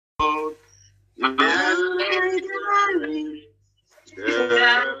my glory,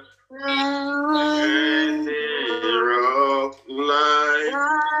 rock like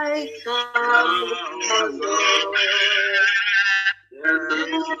there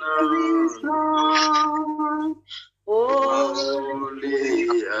is none holy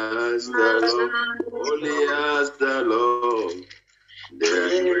as the Lord. There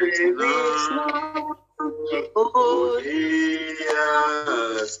is none holy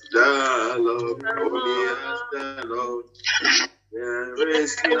as the Lord. Holy as the Lord. There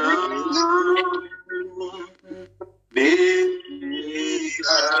is none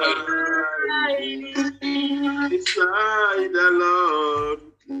beside the Lord.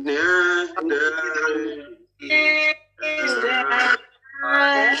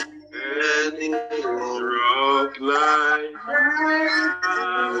 Any rock like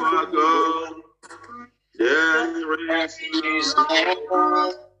our God. There is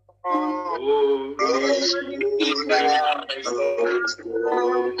none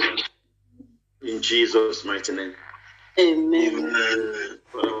in Jesus' mighty name. Amen.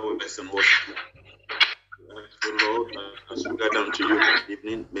 Father, we bless and worship. Lord, as we gather unto you this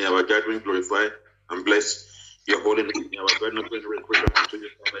evening, may our gathering glorify and bless your holy name. May our gathering glorify unto you,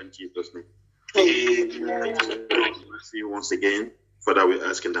 Father, in Jesus' name. Amen. See you once again. Father, we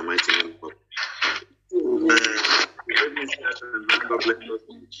ask in the mighty name of God. God bless us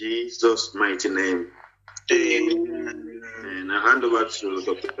in Jesus' mighty name. Amen. And I hand over to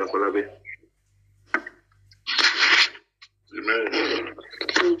Dr. Falabi. Amen.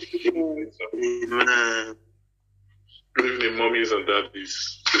 Amen. Good evening, mommies and daddies.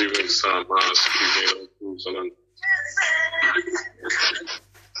 Good evening, Sam, Hans. Good evening, uncles and aunties.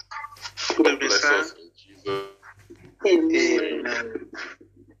 God bless us in Jesus. Amen.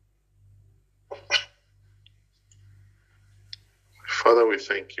 Father, we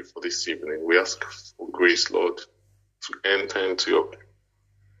thank you for this evening. We ask for grace, Lord, to enter into your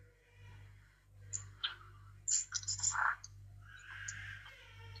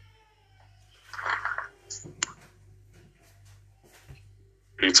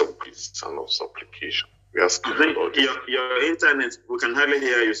spirit of peace and of supplication. We ask you, Lord. Your internet, we can hardly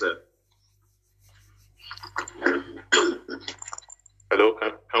hear you, sir. Hello,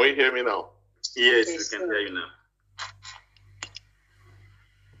 can we hear me now? Yes, we can hear you now.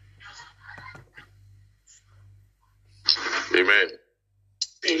 Amen.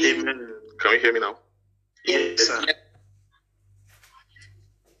 Amen. Can we hear me now? Yes, sir.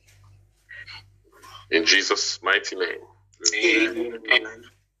 In Jesus' mighty name. Amen.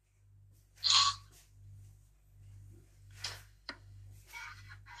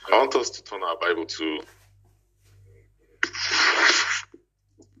 I want us to turn our Bible to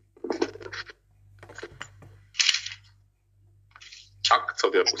Acts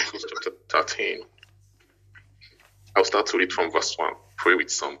of the Apostles, chapter 13. I'll start to read from verse 1. Pray with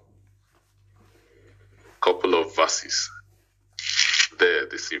some couple of verses there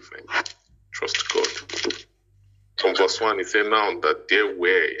this evening. Trust God. From verse 1, it says, now that there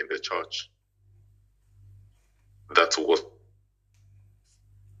were in the church that was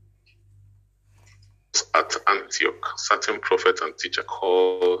at Antioch certain prophet and teacher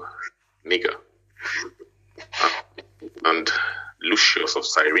called Niger and Lucius of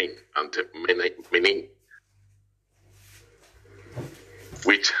Cyrene and Manaen,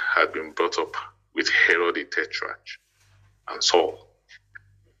 which had been brought up with Herod the Tetrarch and Saul.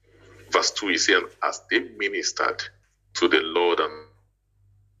 Verse 2 is saying, as they ministered to the Lord and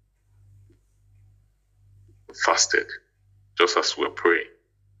fasted, just as we were praying,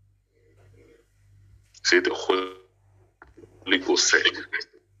 say the Holy Ghost said,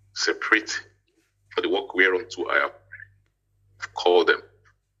 separate for the work whereunto I have called them.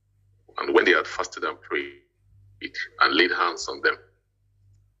 And when they had fasted and prayed and laid hands on them,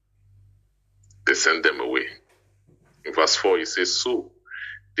 they sent them away. In verse 4, it says, so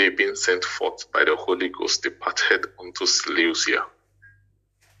they being sent forth by the Holy Ghost departed unto Seleucia.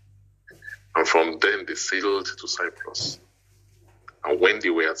 And from them they sailed to Cyprus. And when they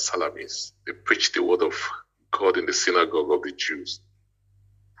were at Salamis, they preached the word of God in the synagogue of the Jews.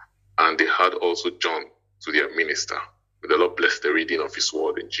 And they had also John to their minister. May the Lord bless the reading of his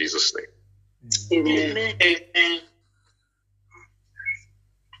word in Jesus' name. Amen. Amen.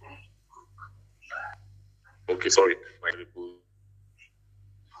 Okay, sorry. My people,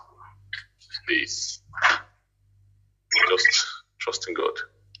 please. Just trusting God.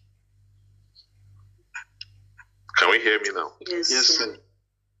 Can we hear me now? Yes, sir.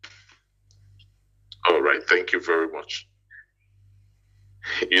 All right. Thank you very much.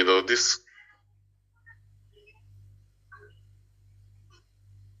 You know, this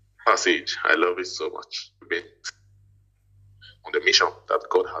passage, I love it so much. On the mission that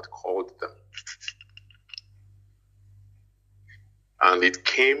God had called them. And it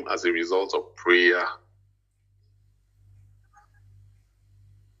came as a result of prayer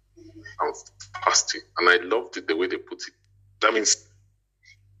and fasting. And I loved it the way they put it. That means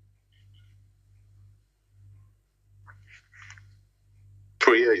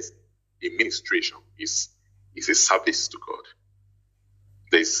prayer is a ministration, is a service to God.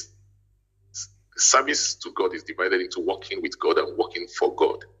 There's service to God is divided into working with God and working for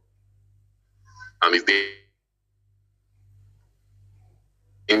God. And it's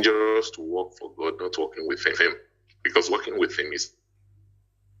dangerous to work for God, not working with Him. Because working with Him is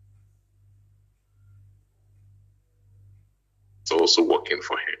also working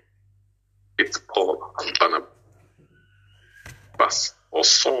for Him. It's Paul and Barnabas, or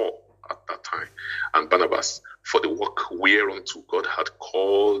Saul at that time, and Barnabas, for the work whereunto God had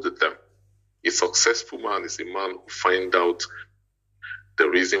called them. A successful man is a man who finds out the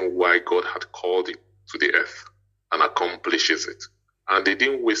reason why God had called him to the earth and accomplishes it. And they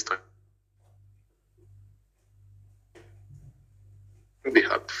didn't waste time. They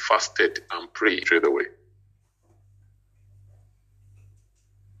had fasted and prayed straight away.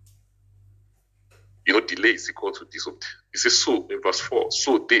 You know, delay is equal to disobedience. It says so in verse 4.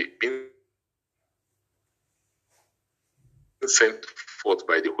 So they, being sent forth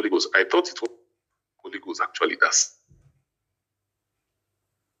by the Holy Ghost. I thought it was the Holy Ghost actually that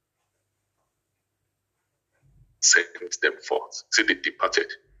sent them forth. See, they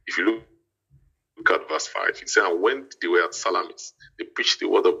departed. If you look at verse 5, it says, and when they were at Salamis, they preached the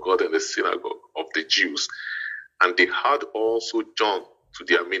word of God in the synagogue of the Jews, and they had also John to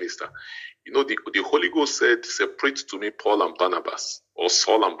their minister. You know, the Holy Ghost said, separate to me Paul and Barnabas, or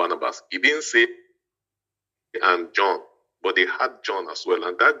Saul and Barnabas. He didn't say and John, but they had John as well.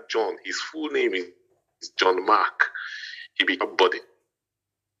 And that John, his full name is John Mark. He became body.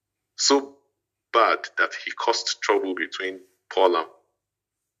 So bad that he caused trouble between Paul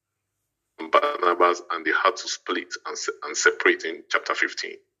and Barnabas, and they had to split and separate in chapter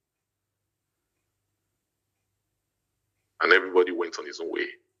 15. And everybody went on his own way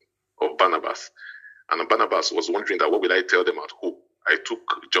of Barnabas. And Barnabas was wondering that, what will I tell them at home? I took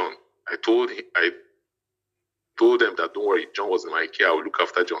John. I told them that, don't worry, John was in my care. I will look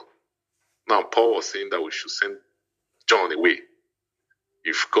after John. Now, Paul was saying that we should send John away.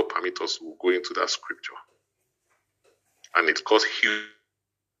 If God permits us, we'll go into that scripture. And it caused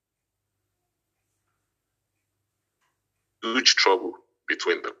huge trouble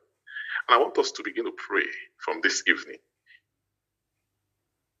between them. And I want us to begin to pray from this evening.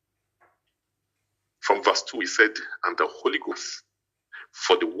 From verse 2, he said, and the Holy Ghost,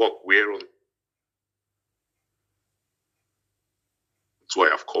 for the work whereon so I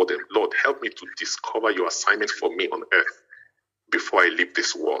have called them. Lord, help me to discover your assignment for me on earth before I leave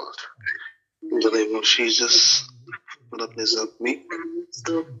this world. In the name of Jesus, Father, please help me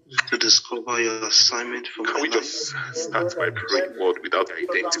to discover your assignment for my life. Can we just start by praying word without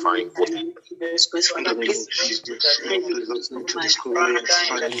identifying what? In the name of Jesus, Lord, please help me to discover your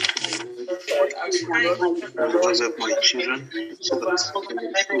assignment for my life. Lord, help my children so that I can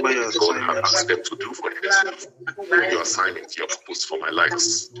discover your God has assignment. asked them to do for themselves. Your assignment, your purpose for my life.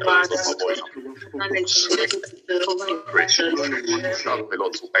 Pray,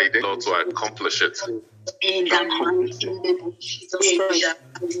 Lord, to accomplish it. In the mighty name of Jesus Christ.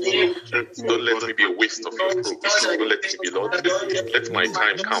 Don't let me be a waste of your progress. Don't let me be, Lord. Let my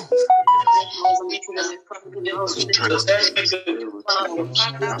time come.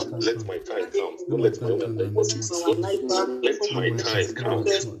 Let my time come. Don't let my time count.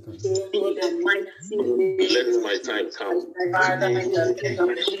 Let my time count.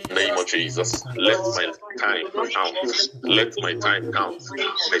 Name of Jesus. Let my time count. Let my time count.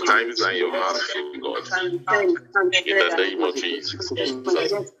 My time is in your hands, God. In the name of Jesus.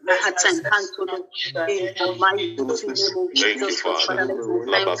 Thank you, Father.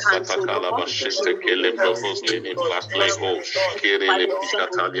 Jesus,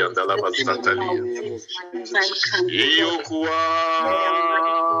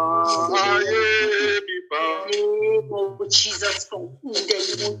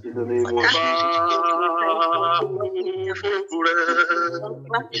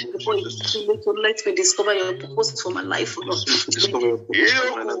 let me discover your purpose for my life, Lord.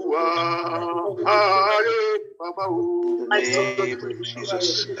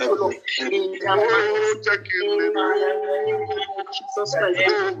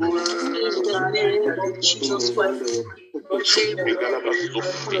 Megalaba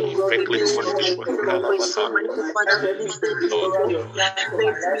Sophie, Fekle Quantishwa, Kalabasa, Lord,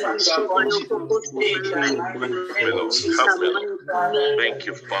 help me, Lord. Thank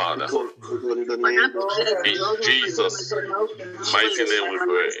you, Father. In Jesus' mighty name we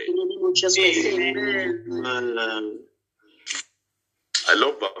pray. I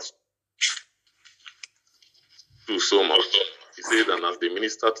love verse 2 so much. He said, and as they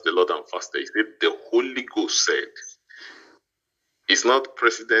ministered to the Lord and fasted, he said, the Holy Ghost said. It's not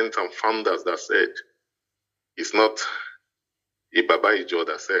president and founders that said. It's not Ibaba Ijo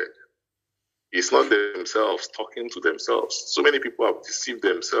that said. It's not themselves talking to themselves. So many people have deceived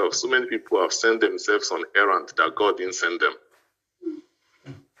themselves. So many people have sent themselves on errand that God didn't send them.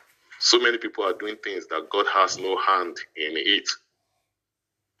 So many people are doing things that God has no hand in it.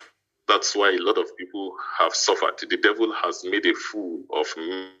 That's why a lot of people have suffered. The devil has made a fool of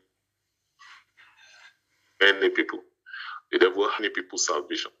many people. The devil has many people's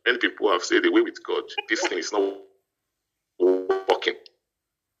salvation. Many people have said, away with God. This thing is not working.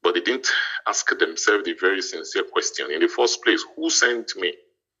 But they didn't ask themselves the very sincere question. In the first place, who sent me?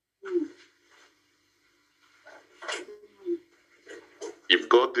 If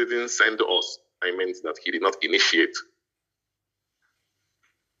God didn't send us, I meant that he did not initiate.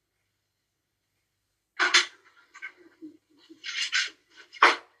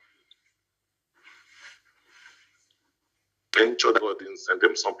 Venture that God didn't send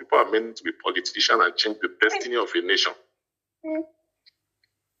them. Some people are meant to be politicians and change the destiny of a nation.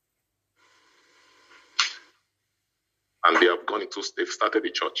 And they have gone into, they've started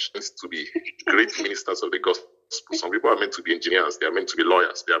the church. It's to be great ministers of the gospel. Some people are meant to be engineers. They are meant to be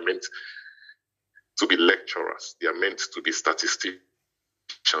lawyers. They are meant to be lecturers. They are meant to be statisticians.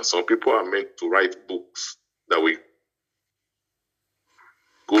 Some people are meant to write books that will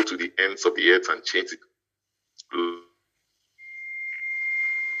go to the ends of the earth and change it.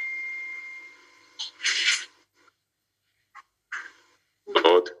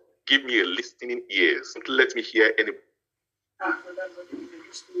 Lord, give me a listening ears. Don't let me hear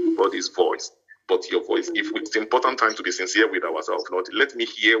anybody's voice, but your voice. If it's important time to be sincere with ourselves, Lord, let me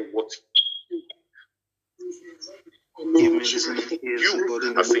hear what you are saying.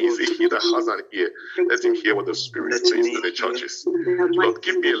 He that has an ear, let him hear what the Spirit says to the churches. Lord,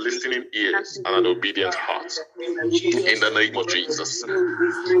 give me a listening ears and an obedient heart. In the name of Jesus. I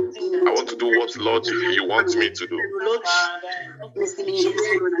want to do what, Lord, you want me to do.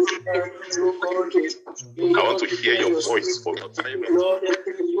 I want to hear your voice for your time.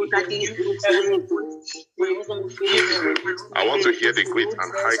 I want to hear the great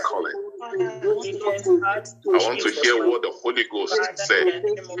and high calling. I want to hear what the Holy Ghost said.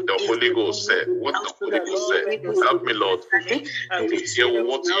 The Holy Ghost said. What the Holy Ghost said. Help me, Lord, to hear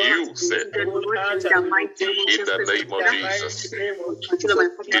what you said. In the name of Jesus.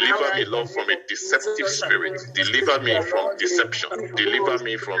 Deliver me, Lord, from a deceptive spirit. Deliver me from deception. Deliver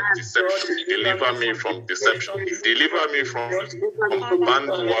me from deception. Deliver me from deception. Deliver me from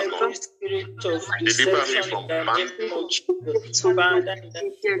bandwagon. Deliver me from bandwagon.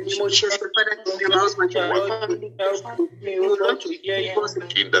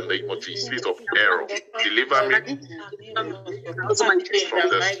 In the name of Jesus, spirit of error, deliver me from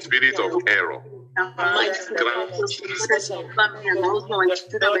the spirit of error.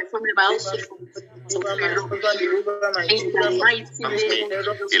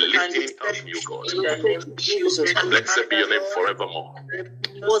 Blessed be your name forevermore.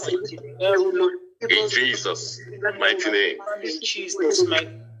 In Jesus' mighty name. In Jesus'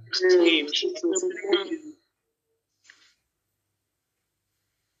 mighty name.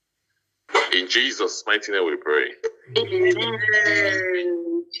 In Jesus' mighty name we pray.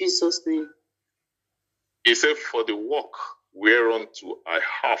 In Jesus' name. He said, for the work whereunto I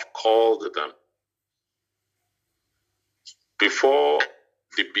have called them. Before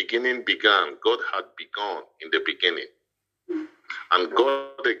the beginning began, God had begun in the beginning. And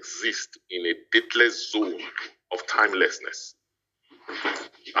God exists in a dateless zone of timelessness.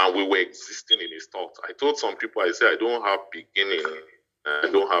 And we were existing in his thoughts. I told some people, I said, I don't have beginning, I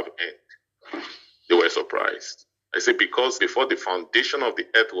don't have end. They were surprised. I said, because before the foundation of the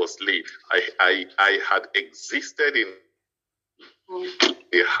earth was laid, I had existed in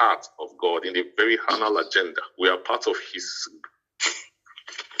the heart of God, in the very carnal agenda. We are part of his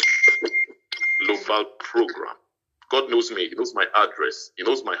global program. God knows me. He knows my address. He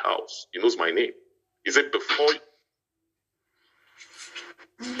knows my house. He knows my name. He said, before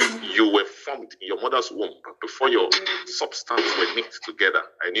you were formed in your mother's womb, before your substance were knit together,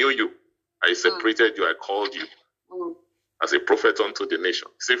 I knew you. I separated you. I called you. as a prophet unto the nation.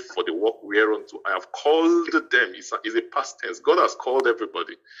 He said, for the work whereunto I have called them. It's a past tense. God has called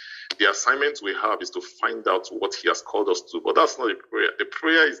everybody. The assignment we have is to find out what he has called us to. But that's not a prayer. The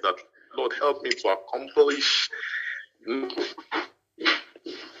prayer is that, Lord, help me to accomplish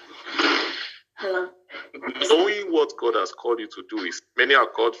knowing what God has called you to do. Is many are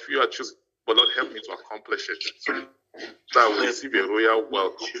called, few are chosen. But Lord, help me to accomplish it. So I will receive a royal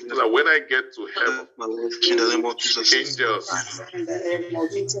welcome. So that when I get to heaven, angels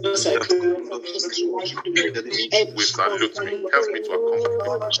will salute me. Help me to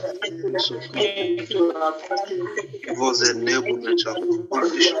accomplish.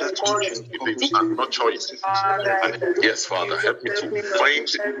 It and not choice. And yes, Father, help me to find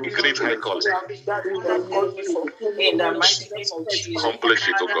great high calling. Accomplish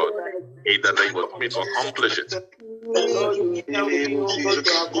it, oh God. In the name of me to accomplish it. In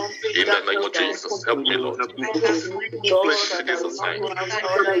the name of Jesus, help me, Lord. Accomplish this assignment.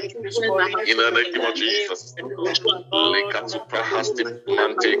 In the name of Jesus. Help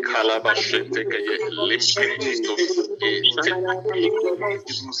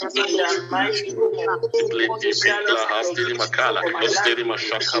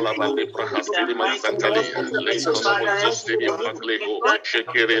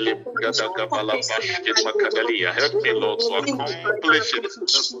me, Lord, to accomplish it.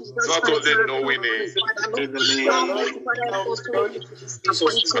 Not only knowing it, accomplishing it.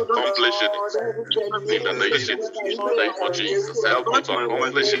 In the name of Jesus, help me to accomplish it.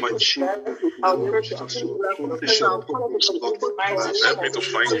 Help me to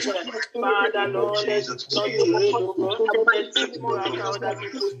find it.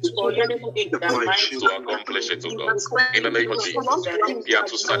 To accomplish it, oh God. In the name of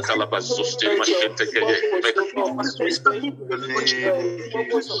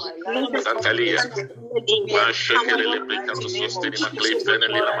Jesus. Santalia.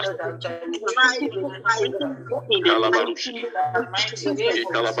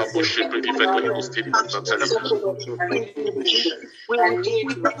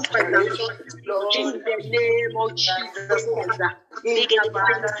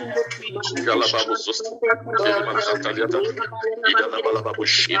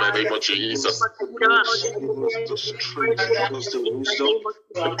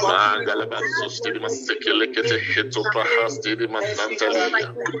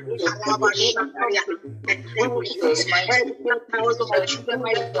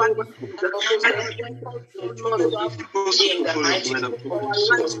 In the mighty name of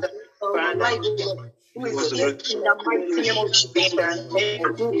Jesus.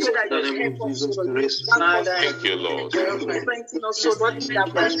 Thank you, Lord.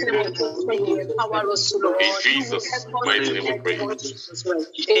 In Jesus' mighty name we pray.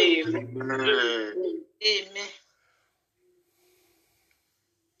 Amen.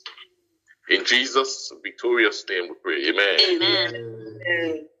 In Jesus' victorious name we pray. Amen.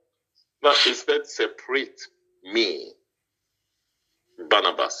 Amen. Now instead separate me,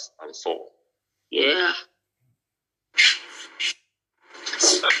 Barnabas and Saul. Yeah.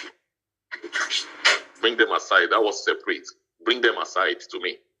 Bring them aside. That was separate. Bring them aside to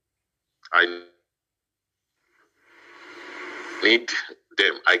me. I need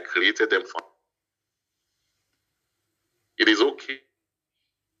them. I created them for. It is okay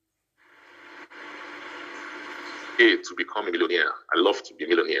to become a millionaire. I love to be a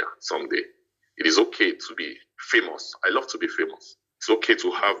millionaire someday. It is okay to be famous. I love to be famous. It's okay to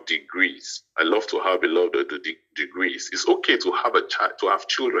have degrees. I love to have a lot of degrees. It's okay to have a child, to have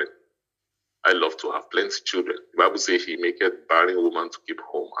children. I love to have plenty of children. The Bible says he maketh barren woman to keep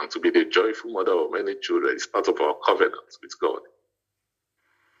home, and to be the joyful mother of many children is part of our covenant with God.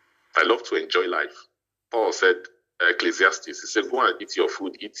 I love to enjoy life. Paul said, Ecclesiastes, he said, go and eat your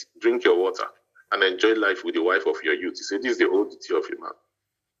food, drink your water, and enjoy life with the wife of your youth. He said, this is the whole duty of a man.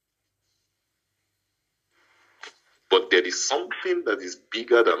 But there is something that is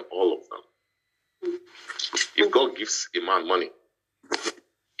bigger than all of them. If God gives a man money,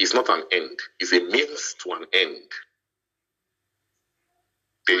 it's not an end. It's a means to an end.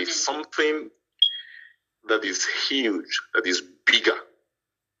 There is something that is huge, that is bigger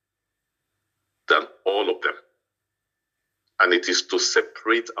than all of them. And it is to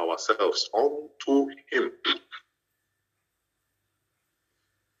separate ourselves unto Him.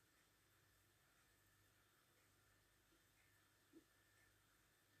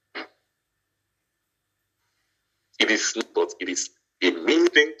 It is not, but it is a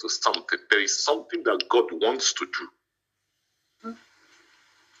meaning to something. There is something that God wants to do.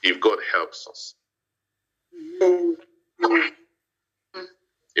 If God helps us.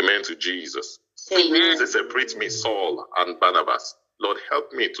 Amen to Jesus. It says, separate me, Saul and Barnabas. Lord,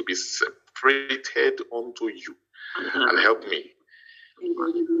 help me to be separated unto you, and help me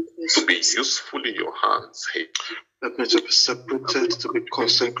to be useful in your hands. Help me to be separated, to be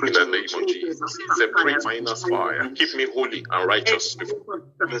consecrated. In the name of Jesus. Separate mine as fire. Keep me holy and righteous before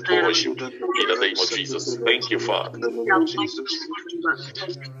Let my children in the name of Jesus. Thank you, Father. In the name of Jesus.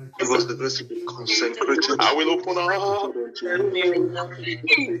 Give us the grace to be consecrated. I will open up. In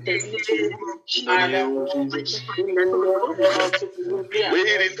the name of Jesus.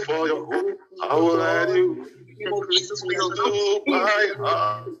 Waiting for your hope. I will let you to my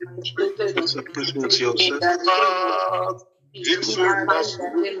heart. Separate me to yourself. Into my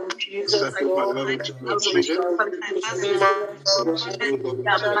soul. Separate my marriage, my children.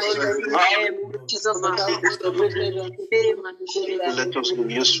 Let us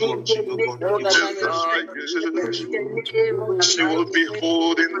be useful to you, Lord. She will be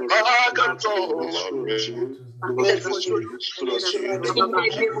holding back and all. Let us be useful to you.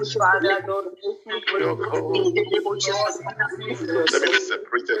 Let me be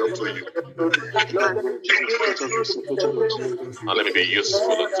separated unto you. And let me be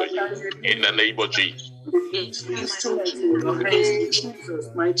useful unto you. In the name of Jesus.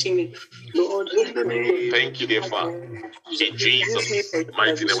 Thank you, dear Father. In Jesus'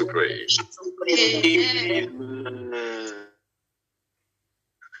 mighty name we pray.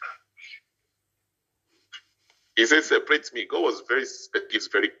 He says, separate me. God was gives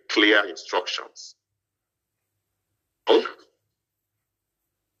very clear instructions. Oh?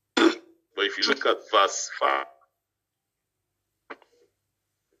 But if you look at verse 5,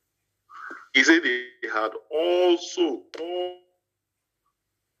 he said they had also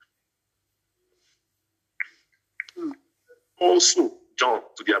John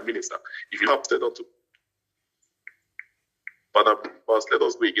to their minister. If you have said unto Barnabas, let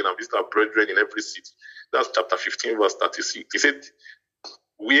us go again and visit our brethren in every city. That's chapter 15, verse 36. He said,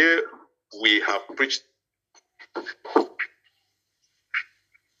 where we have preached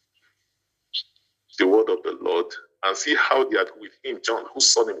the word of the Lord, and see how they had with him John, whose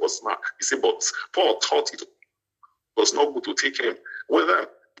surname was Mark. He said, but Paul thought it was not good to take him, whether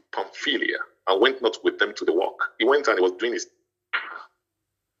Pamphylia, and went not with them to the work. He went and he was doing his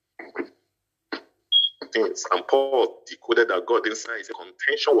things. And Paul decoded that God inside his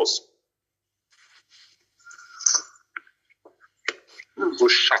contention was so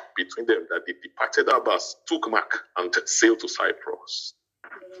sharp between them that they departed Abbas, took Mark, and sailed to Cyprus.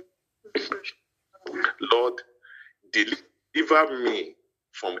 Lord, deliver me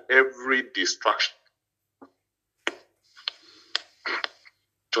from every distraction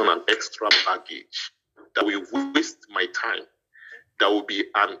and extra baggage that will waste my time, that will be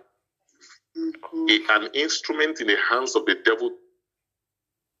an instrument in the hands of the devil.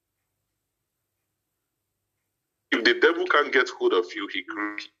 If the devil can't get hold of you, he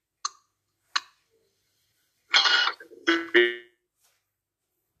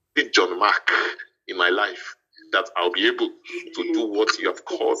created John Mark in my life, that I'll be able to do what you have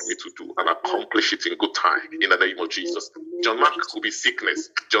called me to do and accomplish it in good time, in the name of Jesus. John Mark could be sickness.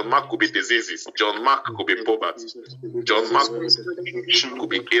 John Mark could be diseases. John Mark could be poverty. John Mark could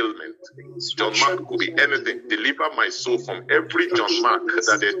be ailment. John Mark could be anything. Deliver my soul from every John Mark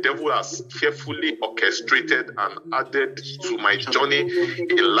that the devil has carefully orchestrated and added to my journey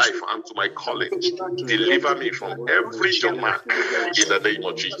in life and to my calling. Deliver me from every John Mark in the name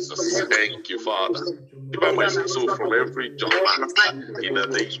of Jesus. Thank you, Father. Deliver my soul from every John Mark in the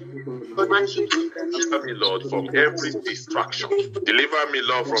name. Deliver me, Lord, from every distraction. Deliver me,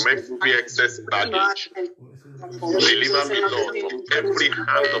 Lord, from every excess baggage. Deliver me, Lord, from every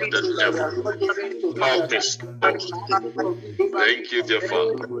hand of the devil. Help me, Lord. Thank you, dear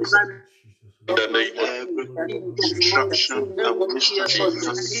Father. In the name of Distraction and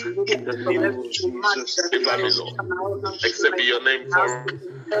Jesus. In the name of Jesus. Deliver me, Lord. Except be your name forever.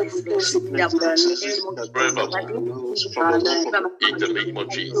 In the name of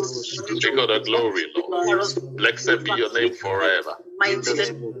Jesus. Take all the glory, Lord. Blessed be your name forever.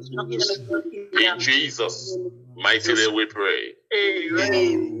 In Jesus' mighty name we pray.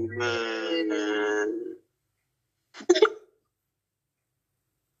 Amen.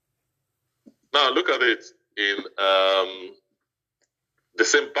 Now look at it in the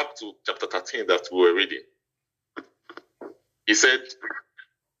same, back to chapter 13 that we were reading. He said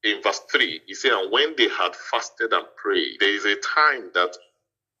in verse 3, he said, and when they had fasted and prayed, there is a time that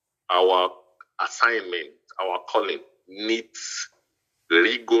our assignment, our calling needs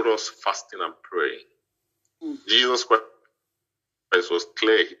rigorous fasting and praying. Jesus Christ was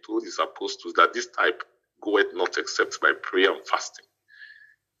clear. He told his apostles that this type goeth not except by prayer and fasting.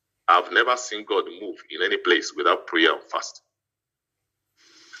 I've never seen God move in any place without prayer and fast.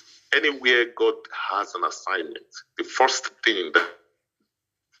 Anywhere God has an assignment, the first thing that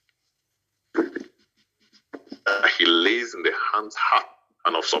he lays in the hands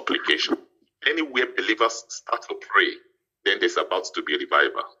and of supplication. Anywhere believers start to pray, then there's about to be a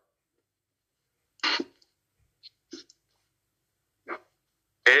revival.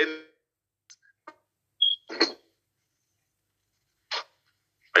 And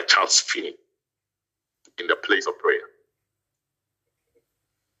a child's feeling in the place of prayer.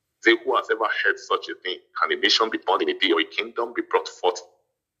 Say, who has ever heard such a thing? Can a nation be born in a day, or a kingdom be brought forth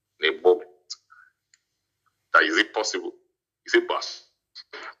in a moment? That is it possible? He said, but as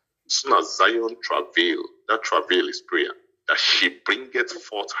soon as Zion travail, that travail is prayer, that she bringeth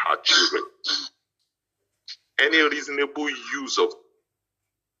forth her children. Any reasonable use of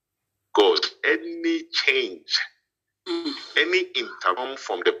God, any change, any intercom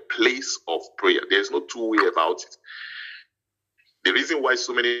from the place of prayer, there's no two way about it. The reason why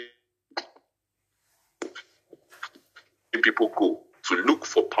so many people go to look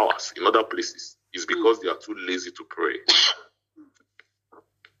for powers in other places is because they are too lazy to pray.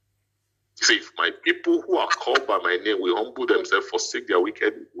 See, if my people who are called by my name will humble themselves, forsake their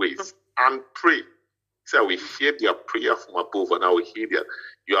wicked ways, and pray, say, I will hear their prayer from above, and I will hear that.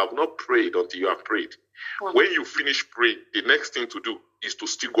 You have not prayed until you have prayed. When you finish praying, the next thing to do is to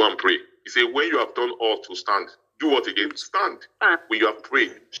still go and pray. He said, when you have done all to stand, do what again? Stand. When you have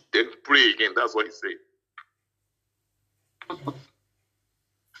prayed, then pray again. That's what he said.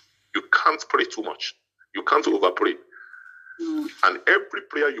 You can't pray too much. You can't over pray. And every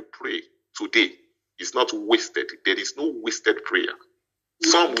prayer you pray today is not wasted. There is no wasted prayer.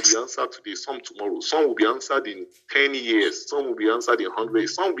 Some will be answered today, some tomorrow. Some will be answered in 10 years. Some will be answered in 100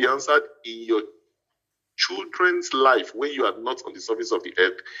 years. Some will be answered in your children's life when you are not on the surface of the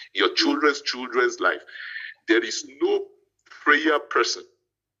earth. In your children's life. There is no prayer person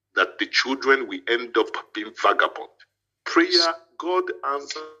that the children will end up being vagabond. Prayer, God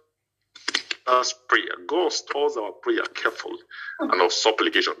answers prayer. God stores our prayer carefully and of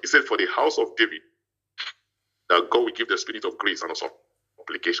supplication. He said, for the house of David, that God will give the spirit of grace and of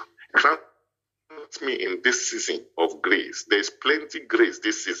supplication. Grant me in this season of grace. There is plenty grace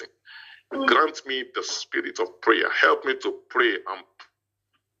this season. Grant me the spirit of prayer. Help me to pray and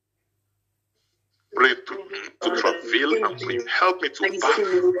pray to travail and pray. Help me to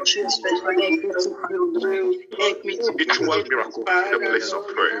ritual miracle in the place of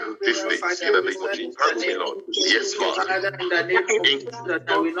prayer. This day, in the name of Jesus. Grant me, Lord. Yes, Lord.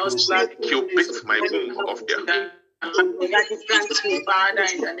 Incubate my womb of death. Father,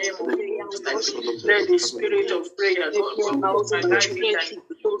 in the name of Jesus, let the spirit of prayer go my life in the name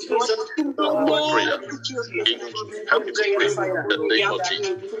of Jesus. Prayer. Help me to pray in the name of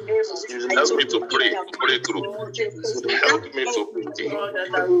Jesus. Help me to pray through. Help me to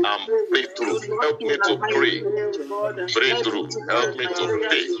pray through. Help me to pray through. Help me to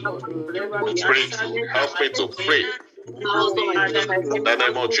pray through. Help me to pray. In the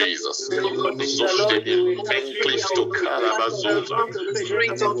name of Jesus.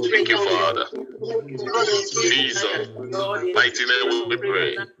 Thank you, Father. Jesus, mighty name we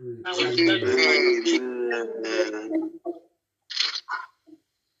pray.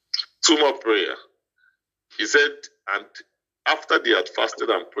 Two more prayer. He said, and after they had fasted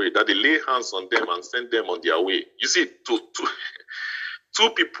and prayed, that they lay hands on them and send them on their way. You see, two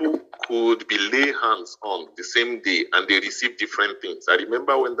people could be lay hands on the same day and they received different things. I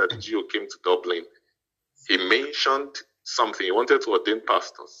remember when that Gio came to Dublin, he mentioned something. He wanted to ordain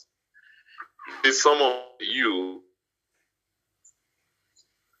pastors. Some of you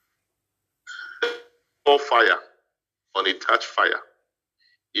pour fire on a touch fire.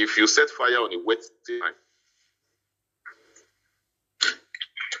 If you set fire on a wet time,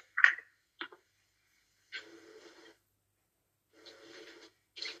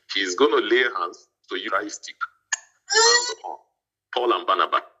 he's going to lay hands to you, dry stick, hands upon Paul and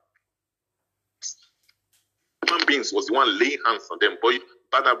Barnabas. Human beings was the one laying hands on them, but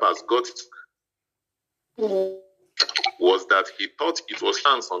Barnabas got it. Was that he thought it was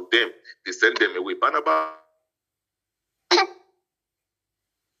hands on them, they sent them away. Barnabas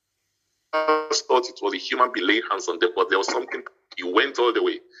thought it was a human being laying hands on them, but there was something. He went all the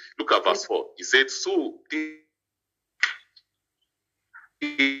way. Look at verse 4. He said, so they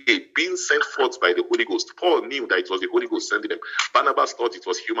being sent forth by the Holy Ghost. Paul knew that it was the Holy Ghost sending them. Barnabas thought it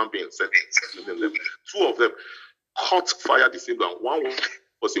was human beings sending them. Two of them caught fire the same time. One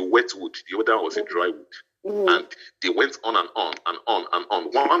was a wet wood, the other was a dry wood. And they went on and on and on and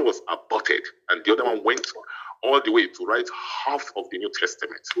on. One was aborted, and the other one went all the way to write half of the New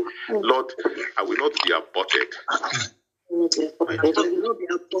Testament. Lord, I will not be aborted.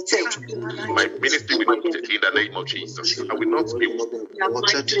 My ministry will not be in the name of Jesus. I will not be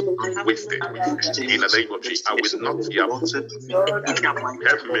wasted in the name of Jesus. I will not be aborted.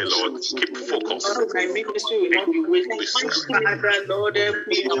 Help me, Lord. Keep focus. My ministry will not be wasted. Father, Lord, help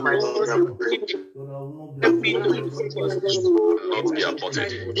me. Not be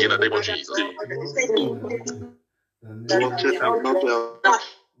aborted in the name of Jesus.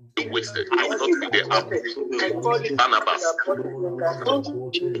 Be wasted. I will not be the Barnabas.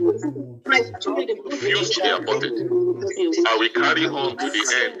 Refuse to be aborted. I will carry on to the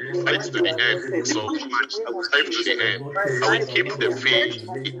end, fight to the end. So I will fight to the end. I will keep the faith.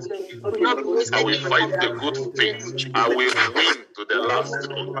 I will fight the good faith. I will win to the last.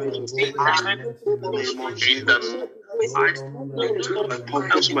 In the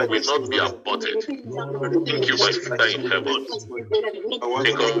I will not be aborted. Thank you, my Father in heaven.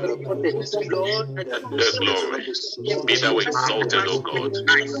 Take on the glory. Be thou exalted, O God.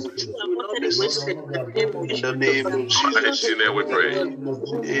 In the name of Jesus. And in your name we pray.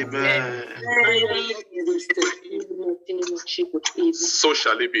 Amen. So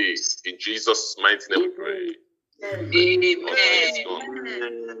shall it be. In Jesus' mighty name we pray. Amen.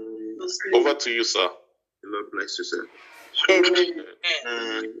 Over to you, sir. The Lord bless you, sir. Amen. In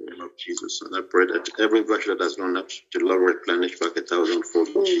the name of Jesus. And I pray that every virtue that has gone up, the Lord replenish back 1,000-fold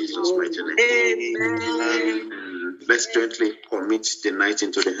in Jesus' mighty name. Amen. Let's gently commit the night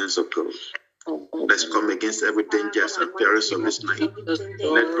into the hands of God. Let's come against every dangers and perils of this night.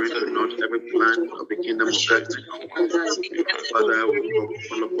 Let bring to naught every plan of the kingdom of darkness. Father, we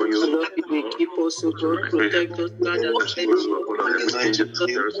call upon you. Keep us, O God, protect us, guard us. Every danger and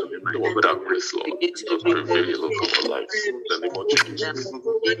perils of the night. Lord, that grace, Lord, just prevail over our lives. In the name of Jesus.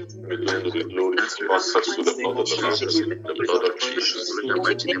 We lend the glory to us, to the blood of the Lamb, the blood of Jesus. In the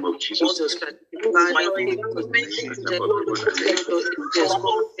mighty name of Jesus. In the mighty name of Jesus.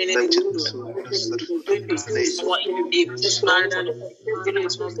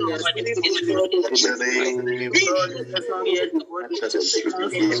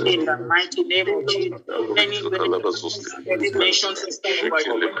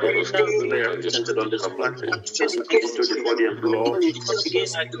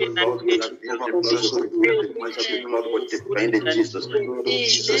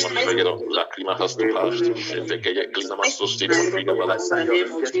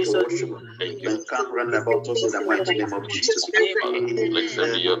 Run about us in the mighty name of Jesus.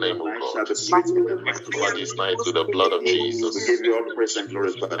 Blessed be your name, O God. Over this night to the blood of Jesus. We give you all praise and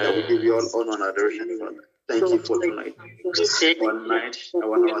glory, Father. We give you all honor and adoration, Father. Thank you for tonight. One night,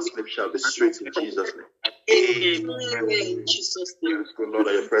 our sleep shall be sweet in Jesus' name. Amen. Jesus' name. Good Lord,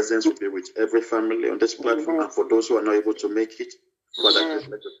 that your presence will be with every family on this platform, and for those who are not able to make it, Father, just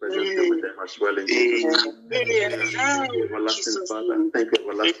let your presence be with them as well in Jesus' name. Thank you, everlasting Father. Thank you,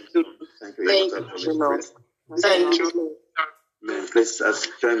 everlasting Son. Thank you, eternal Holy Spirit. Thank you. Please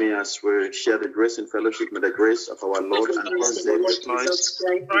join me as we share the grace and fellowship. May the grace of our Lord and our Savior Christ,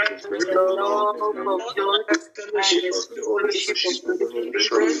 the love of God, and the fellowship of the Holy Spirit,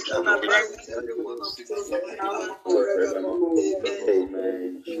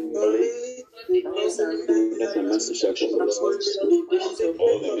 Amen. Bless and mercy shall follow us all the days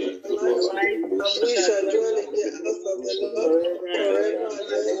of our life. We shall dwell in the house of the Lord forever and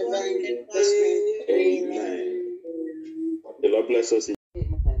ever. Amen. The Lord bless us.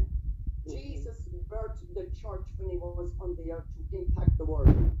 Amen. Jesus birthed the church when he was on the earth to impact the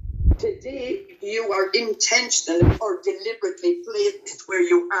world. Today, you are intentionally or deliberately placed where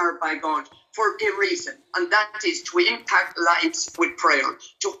you are by God for a reason, and that is to impact lives with prayer,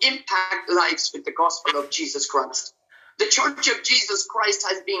 to impact lives with the gospel of Jesus Christ. The Church of Jesus Christ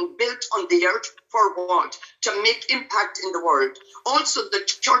has been built on the earth for what? To make impact in the world. Also, the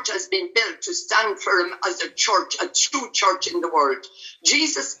church has been built to stand firm as a church, a true church in the world.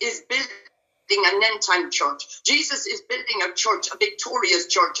 Jesus is building an end-time church. Jesus is building a church, a victorious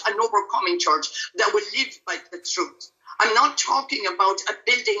church, an overcoming church that will live by the truth. I'm not talking about a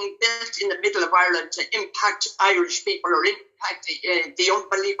building built in the middle of Ireland to impact Irish people or impact the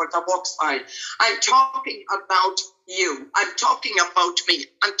unbeliever that walks by. I'm talking about you. I'm talking about me.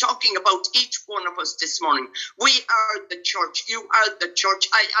 I'm talking about each one of us this morning. We are the church. You are the church.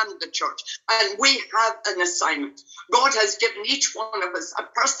 I am the church. And we have an assignment. God has given each one of us a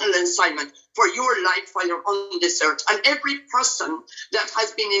personal assignment for your life while you're on this earth. And every person that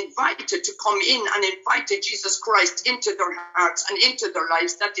has been invited to come in and invited Jesus Christ into their hearts and into their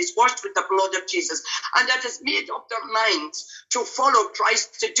lives, that is washed with the blood of Jesus, and that has made up their minds to follow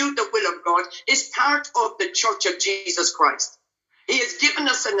Christ, to do the will of God, is part of the church of Jesus Christ. He has given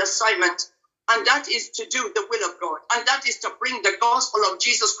us an assignment, and that is to do the will of God, and that is to bring the gospel of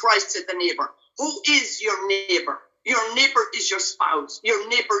Jesus Christ to the neighbor. Who is your neighbor? Your neighbor is your spouse. Your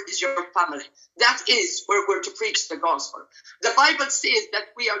neighbor is your family. That is where we're to preach the gospel. The Bible says that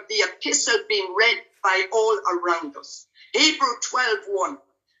we are the epistle being read by all around us. Hebrews 12:1.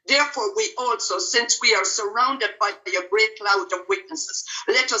 Therefore we also, since we are surrounded by a great cloud of witnesses,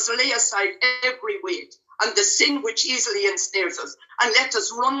 let us lay aside every weight and the sin which easily ensnares us, and let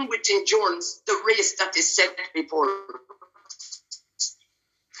us run with endurance the race that is set before us.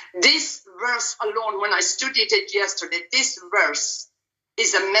 This verse alone, when I studied it yesterday, this verse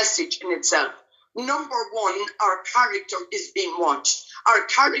is a message in itself. Number one, our character is being watched. Our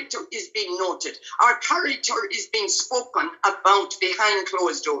character is being noted. Our character is being spoken about behind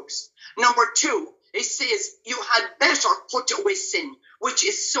closed doors. Number two, it says you had better put away sin, which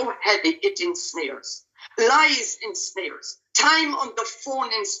is so heavy it ensnares. Lies ensnares. Time on the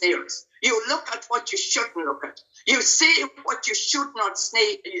phone ensnares. You look at what you shouldn't look at. You say what you should not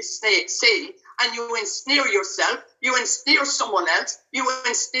say, and you ensnare yourself. You ensnare someone else. You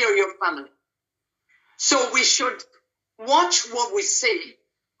ensnare your family. So we should watch what we say.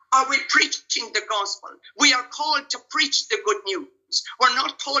 Are we preaching the gospel? We are called to preach the good news. We're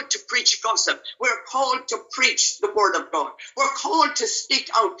not called to preach gossip. We're called to preach the word of God. We're called to speak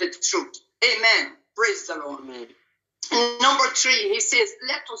out the truth. Amen. Praise the Lord. Amen. Number three, he says,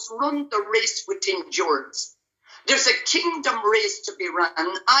 let us run the race with endurance. There's a kingdom race to be run.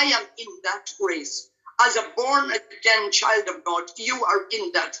 I am in that race. As a born-again child of God, you are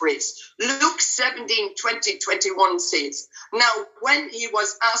in that race. Luke 17:20-21 says, now when he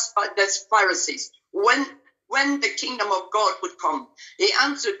was asked by the Pharisees, when the kingdom of God would come, he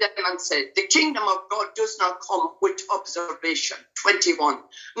answered them and said, the kingdom of God does not come with observation. 21,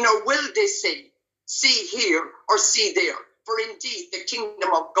 nor will they say, see here or see there, for indeed the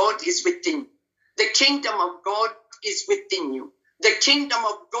kingdom of God is within you. The kingdom of God is within you. The kingdom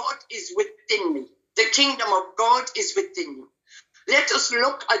of God is within me. The kingdom of God is within you. Let us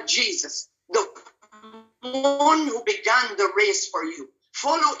look at Jesus, the one who began the race for you.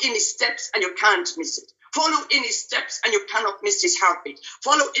 Follow in his steps and you can't miss it. Follow in his steps and you cannot miss his heartbeat.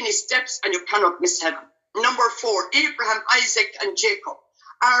 Follow in his steps and you cannot miss heaven. Number four, Abraham, Isaac, and Jacob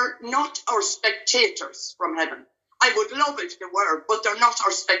are not our spectators from heaven. I would love it if they were, but they're not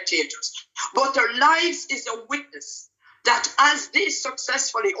our spectators. But their lives is a witness that as they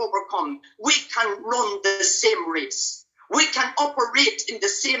successfully overcome, we can run the same race. We can operate in the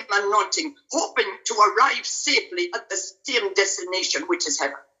same anointing, hoping to arrive safely at the same destination, which is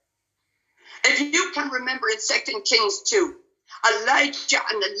heaven. If you can remember in 2 Kings 2, Elijah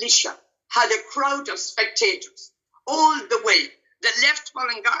and Elisha had a crowd of spectators all the way. They left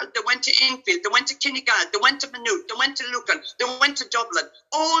Mullingar, they went to Enfield, they went to Kinnegad, they went to Maynooth, they went to Lucan, they went to Dublin.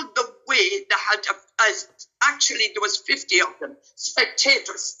 All the way they had, actually there was 50 of them,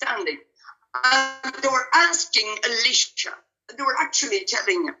 spectators standing. And they were asking Elisha, they were actually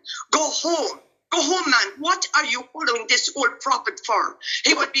telling him, go home, man, what are you following this old prophet for?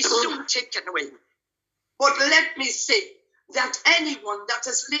 He would be soon taken away. But let me say, that anyone that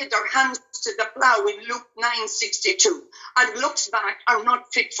has laid their hands to the plow in Luke 9:62 and looks back are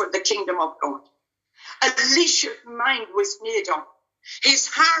not fit for the kingdom of God. Elisha's mind was made up. His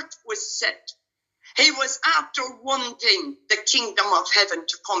heart was set. He was after one thing, the kingdom of heaven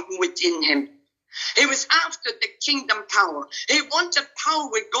to come within him. He was after the kingdom power. He wanted power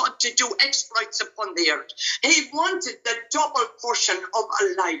with God to do exploits upon the earth. He wanted the double portion of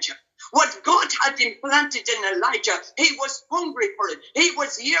Elijah. What God had implanted in Elijah, he was hungry for it. He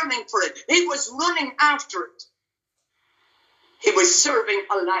was yearning for it. He was running after it. He was serving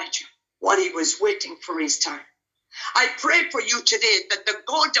Elijah while he was waiting for his time. I pray for you today that the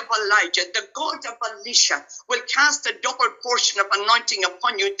God of Elijah, the God of Elisha, will cast a double portion of anointing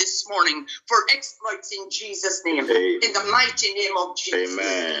upon you this morning for exploits in Jesus' name, in the mighty name of Jesus.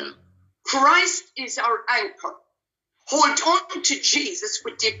 Amen. Christ is our anchor. Hold on to Jesus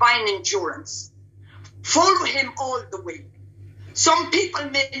with divine endurance. Follow him all the way. Some people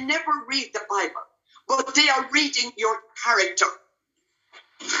may never read the Bible, but they are reading your character.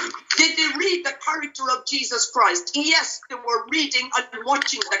 Did they read the character of Jesus Christ? Yes, they were reading and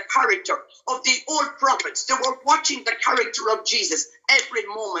watching the character of the old prophets. They were watching the character of Jesus every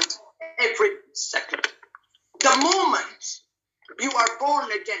moment, every second. The moment you are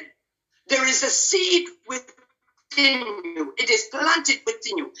born again, there is a seed within you. It is planted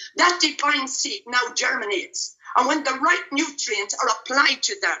within you. That divine seed now germinates. And when the right nutrients are applied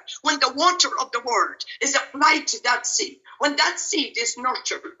to that, when the water of the word is applied to that seed, when that seed is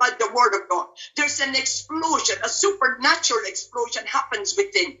nurtured by the word of God, there's an explosion, a supernatural explosion happens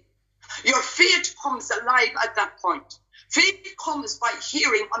within. Your faith comes alive at that point. Faith comes by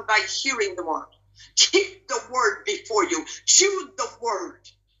hearing and by hearing the word. Keep the word before you. Chew the word.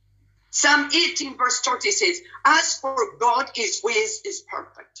 Psalm 18 verse 30 says, as for God, his ways is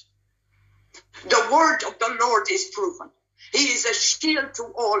perfect. The word of the Lord is proven. He is a shield to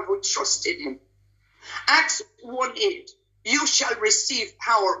all who trust in him. Acts 1:8, you shall receive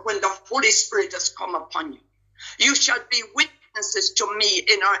power when the Holy Spirit has come upon you. You shall be witnesses to me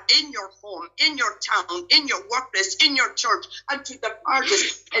in your home, in your town, in your workplace, in your church, and to the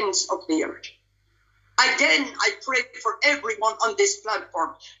farthest ends of the earth. Again, I pray for everyone on this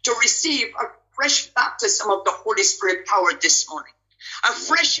platform to receive a fresh baptism of the Holy Spirit power this morning. A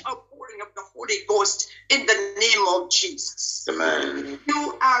fresh outpouring of the Holy Ghost in the name of Jesus. Amen.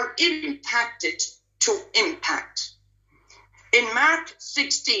 You are impacted to impact. In Mark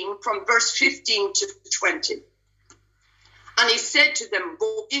 16, from verse 15 to 20, and he said to them,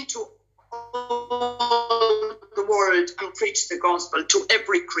 go into all the world and preach the gospel to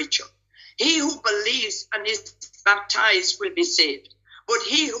every creature. He who believes and is baptized will be saved, but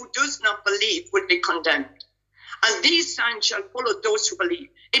he who does not believe will be condemned. And these signs shall follow those who believe.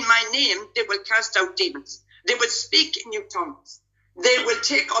 In my name they will cast out demons. They will speak in new tongues. They will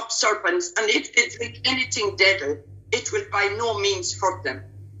take up serpents, and if they drink anything deadly, it will by no means hurt them.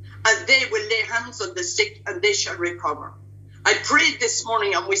 And they will lay hands on the sick, and they shall recover. I prayed this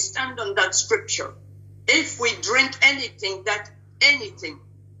morning, and we stand on that scripture. If we drink and if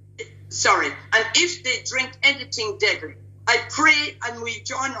they drink anything deadly, I pray and we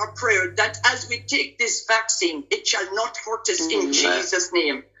join our prayer that as we take this vaccine, it shall not hurt us in Jesus'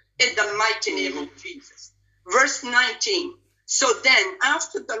 name, in the mighty name of Jesus. Verse 19, so then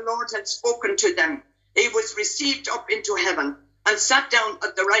after the Lord had spoken to them, he was received up into heaven and sat down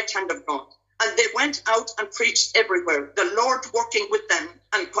at the right hand of God. And they went out and preached everywhere, the Lord working with them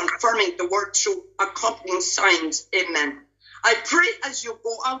and confirming the word through accompanying signs. Amen. I pray as you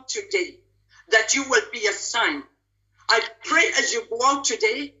go out today that you will be a sign. I pray as you go out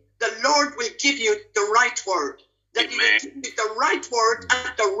today, the Lord will give you the right word. That he will give you the right word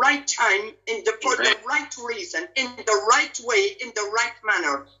at the right time, for the right reason, in the right way, in the right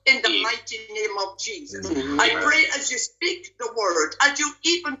manner, in the mighty name of Jesus. I pray as you speak the word, as you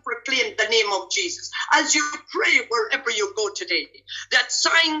even proclaim the name of Jesus, as you pray wherever you go today, that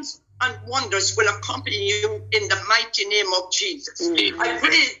signs and wonders will accompany you in the mighty name of Jesus. I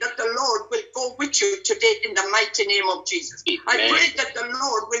pray that the Lord will go with you today in the mighty name of Jesus. I pray that the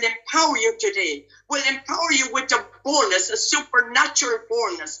Lord will empower you today, will empower you with a boldness, a supernatural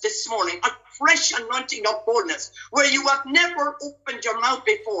boldness this morning, a fresh anointing of boldness, where you have never opened your mouth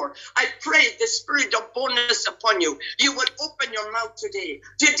before. I pray the spirit of boldness upon you. You will open your mouth today.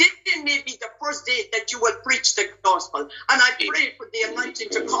 Today may be the first day that you will preach the gospel. And I pray for the anointing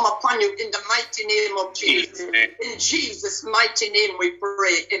to come upon you in the mighty name of Jesus. In Jesus' mighty name we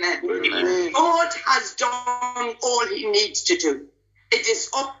pray. Amen. God has done all he needs to do. It is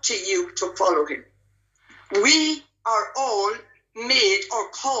up to you to follow him. We are all made or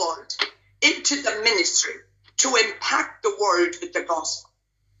called into the ministry to impact the world with the gospel.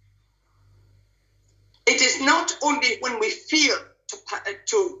 It is not only when we feel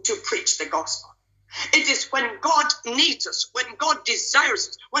to preach the gospel. It is when God needs us, when God desires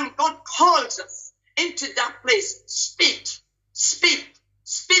us, when God calls us into that place. Speak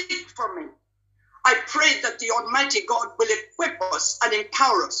for me. I pray that the Almighty God will equip us and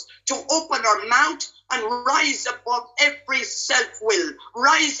empower us to open our mouth and rise above every self-will,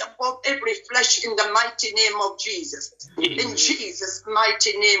 rise above every flesh in the mighty name of Jesus. In Jesus'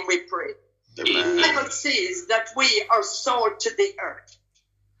 mighty name we pray. Amen. The Bible says that we are salt to the earth.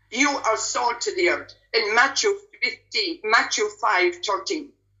 You are salt to the earth. In Matthew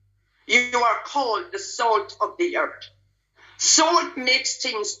 5:13, you are called the salt of the earth. Salt makes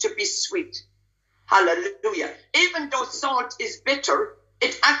things to be sweet. Hallelujah. Even though salt is bitter,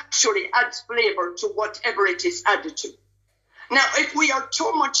 it actually adds flavor to whatever it is added to. Now, if we are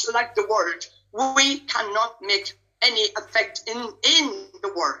too much like the world, we cannot make any effect in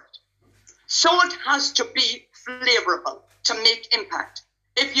the world. Salt has to be flavorful to make impact.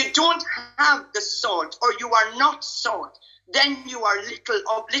 If you don't have the salt, or you are not salt, then you are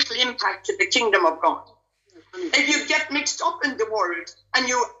of little impact to the kingdom of God. If you get mixed up in the world and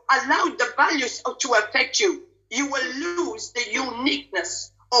you allow the values to affect you, you will lose the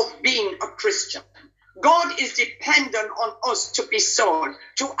uniqueness of being a Christian. God is dependent on us to be salt,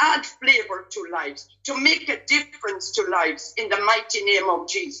 to add flavor to lives, to make a difference to lives in the mighty name of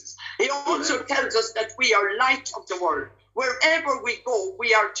Jesus. He also tells us that we are light of the world. Wherever we go,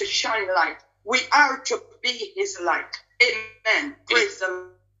 we are to shine light. We are to be his light. Amen. Praise the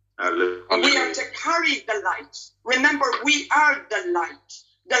Lord. We are to carry the light. Remember, we are the light.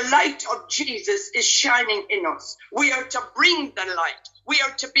 The light of Jesus is shining in us. We are to bring the light. We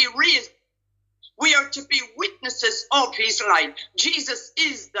are to be real. We are to be witnesses of his light. Jesus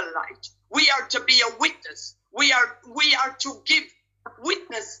is the light. We are to be a witness. We are to give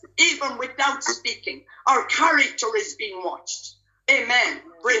witness even without speaking. Our character is being watched. Amen.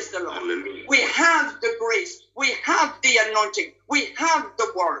 Praise the Lord. Hallelujah. We have the grace. We have the anointing. We have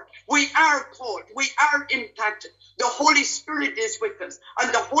the word. We are called. We are impacted. The Holy Spirit is with us.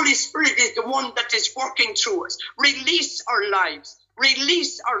 And the Holy Spirit is the one that is working through us. Release our lives.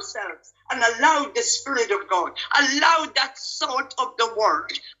 Release ourselves and allow the Spirit of God, allow that salt of the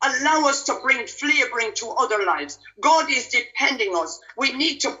word, allow us to bring flavoring to other lives. God is depending on us. We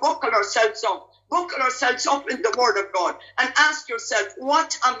need to buckle ourselves up in the word of God and ask yourself,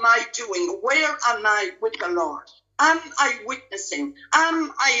 what am I doing? Where am I with the Lord? Am I witnessing?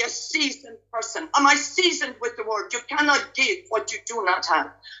 Am I a seasoned person? Am I seasoned with the word? You cannot give what you do not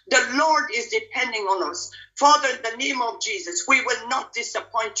have. The Lord is depending on us. Father, in the name of Jesus, we will not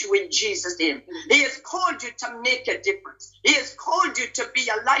disappoint you in Jesus' name. He has called you to make a difference. He has called you to be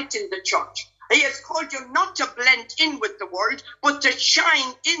a light in the church. He has called you not to blend in with the world, but to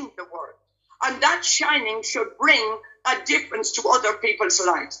shine in the world. And that shining should bring a difference to other people's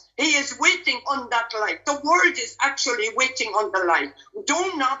lives. He is waiting on that light. The world is actually waiting on the light.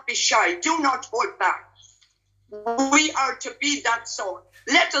 Do not be shy. Do not hold back. We are to be that salt.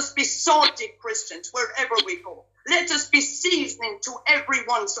 Let us be salty Christians wherever we go. Let us be seasoning to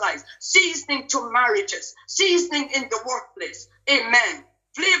everyone's life, seasoning to marriages, seasoning in the workplace. Amen.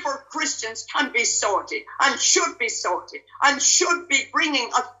 Flavor Christians can be salty and should be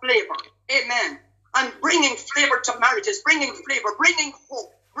bringing a flavor. Amen. And bringing flavor to marriages, bringing flavor, bringing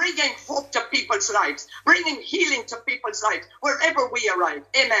hope to people's lives, bringing healing to people's lives, wherever we arrive.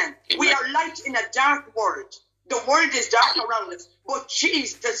 Amen. We are light in a dark world. The world is dark around us, but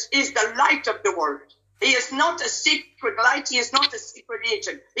Jesus is the light of the world. He is not a secret light. He is not a secret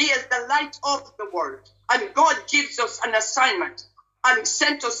agent. He is the light of the world. And God gives us an assignment and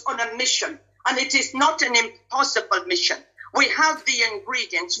sent us on a mission. And it is not an impossible mission. We have the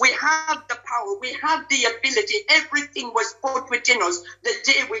ingredients. We have the power. We have the ability. Everything was put within us the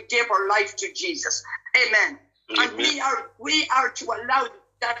day we gave our life to Jesus. Amen. And we are to allow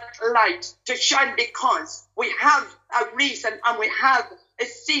that light to shine because we have a reason and we have a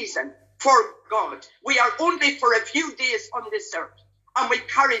season for God. We are only for a few days on this earth and we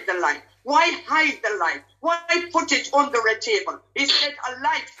carry the light. Why hide the light? Why put it under a table? He said a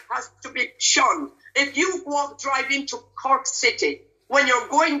light has to be shone. If you drive into Cork City, when you're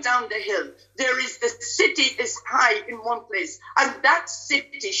going down the hill, the city is high in one place, and that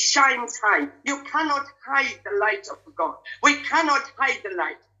city shines high. You cannot hide the light of God. We cannot hide the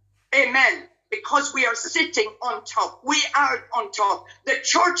light. Amen. Because we are sitting on top. We are on top. The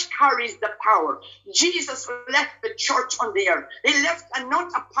church carries the power. Jesus left the church on the earth. He left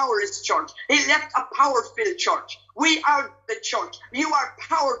not a powerless church. He left a power-filled church. We are the church. You are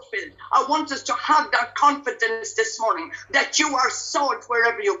power-filled. I want us to have that confidence this morning that you are salt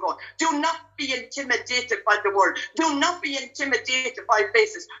wherever you go. Do not be intimidated by the world. Do not be intimidated by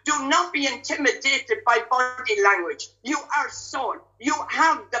faces. Do not be intimidated by body language. You are salt. You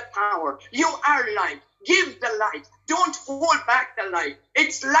have the power. You are light. Give the light. Don't hold back the light.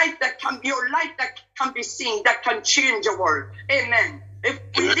 It's light that can be your light that can be seen, that can change the world. Amen. If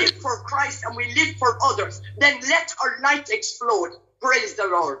we live for Christ and we live for others, then let our light explode. Praise the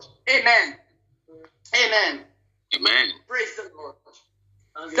Lord. Amen. Amen. Amen. Praise the Lord.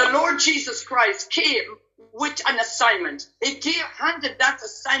 The Lord Jesus Christ came with an assignment. He handed that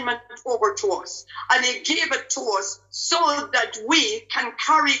assignment over to us, and he gave it to us so that we can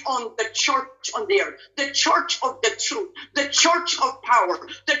carry on the church on the earth, the church of the truth, the church of power,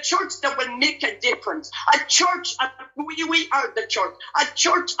 the church that will make a difference, a church, we are the church, a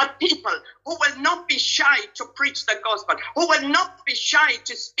church of people who will not be shy to preach the gospel, who will not be shy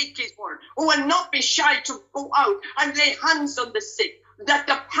to speak his word, who will not be shy to go out and lay hands on the sick. that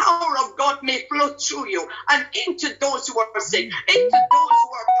the power of God may flow through you and into those who are sick, into those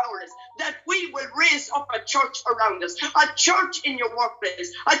who are powerless, that we will raise up a church around us, a church in your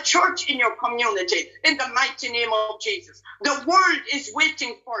workplace, a church in your community, in the mighty name of Jesus. The world is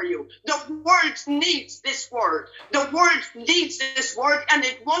waiting for you. The world needs this word. The world needs this word, and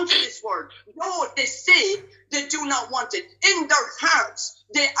it wants this word. Though they say they do not want it, in their hearts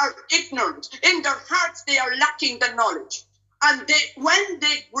they are ignorant. In their hearts they are lacking the knowledge. And when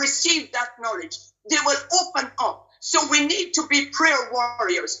they receive that knowledge, they will open up. So we need to be prayer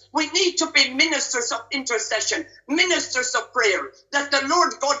warriors. We need to be ministers of intercession, ministers of prayer, that the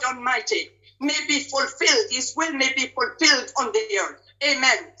Lord God Almighty may be fulfilled. His will may be fulfilled on the earth.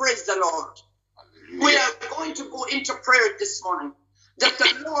 Amen. Praise the Lord. We are going to go into prayer this morning, that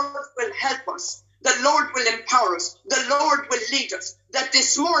the Lord will help us. The Lord will empower us. The Lord will lead us. That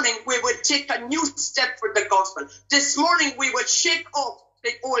this morning we will take a new step for the gospel. This morning we will shake off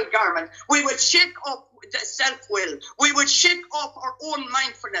the old garment. We will shake off the self-will. We will shake off our own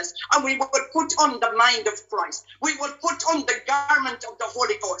mindfulness, and we will put on the mind of Christ. We will put on the garment of the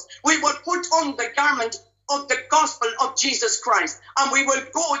Holy Ghost. We will put on the garment of the gospel of Jesus Christ. And we will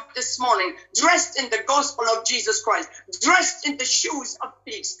go this morning dressed in the gospel of Jesus Christ, dressed in the shoes of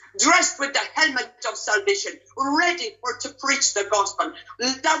peace, dressed with the helmet of salvation, ready to preach the gospel.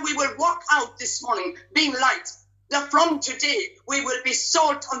 That we will walk out this morning being light. That from today we will be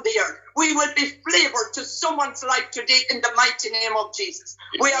salt on the earth. We will be flavor to someone's life today in the mighty name of Jesus.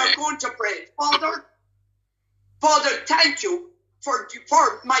 We are going to pray. Father, thank you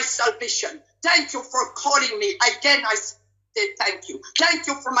for my salvation. Thank you for calling me. Again, I say thank you. Thank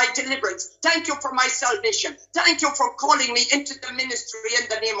you for my deliverance. Thank you for my salvation. Thank you for calling me into the ministry in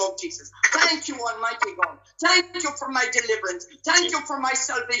the name of Jesus. Thank you, Almighty God. Thank you for my deliverance. Thank you for my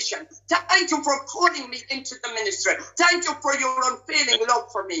salvation. Thank you for calling me into the ministry. Thank you for your unfailing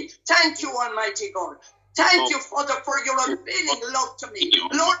love for me. Thank you, Almighty God. Thank you, Father, for your unfailing love to me.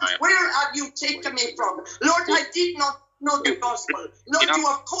 Lord, where have you taken me from? Lord, I did not know the gospel. Lord, you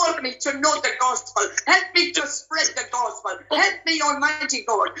have called me to know the gospel. Help me to spread the gospel. Help me, Almighty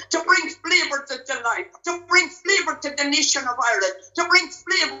God, to bring flavor to the life, to bring flavor to the nation of Ireland, to bring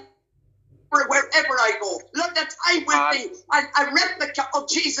flavor wherever I go. Lord, that I will be a replica of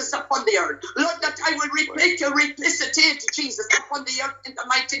Jesus upon the earth. Lord, that I will replicitate Jesus upon the earth in the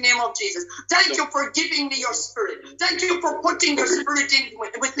mighty name of Jesus. Thank you for giving me your spirit. Thank you for putting your spirit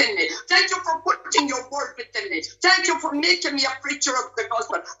within me. Thank you for putting your word within me. Thank you for making me a preacher of the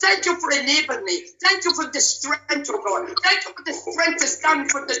gospel. Thank you for enabling me. Thank you for the strength, oh God. Thank you for the strength to stand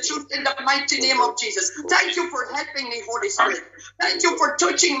for the truth in the mighty name of Jesus. Thank you for helping me, Holy Spirit. Thank you for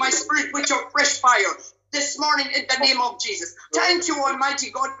touching my spirit with your fresh fire this morning in the name of Jesus. Thank you,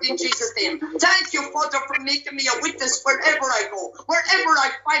 Almighty God, in Jesus' name. Thank you, Father, for making me a witness wherever I go, wherever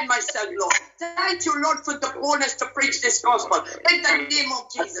I find myself, Lord. Thank you, Lord, for the boldness to preach this gospel in the name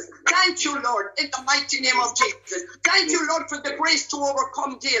of Jesus. Thank you, Lord, in the mighty name of Jesus. Thank you, Lord, for the grace to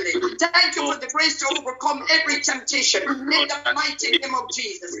overcome daily. Thank you for the grace to overcome every temptation in the mighty name of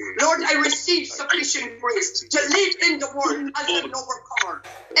Jesus. Lord, I receive sufficient grace to live in the world as an overcomer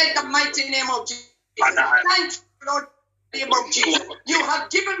in the mighty name of Jesus. Thank you, Lord, in the name of Jesus. You have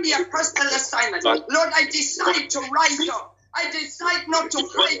given me a personal assignment. Lord, I decide to rise up. I decide not to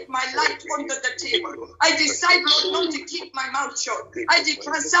hide my light under the table. I decide, Lord, not to keep my mouth shut. I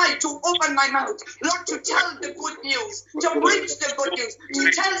decide to open my mouth, Lord, to tell the good news, to preach the good news,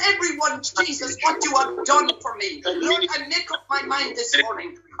 to tell everyone, Jesus, what you have done for me. Lord, I make up my mind this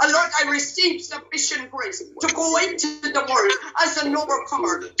morning. And Lord, I receive sufficient grace to go into the world as an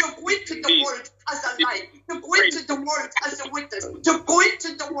overcomer, to go into the world as a light, to go into the world as a witness, to go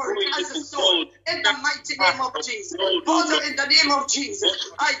into the world as a soul, in the mighty name of Jesus. Father, in the name of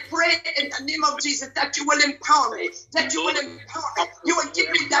Jesus, I pray in the name of Jesus that you will empower me, that you will empower me, you will give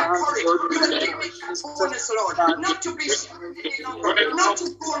me that courage, you will give me that boldness, Lord, not to be scared any longer, not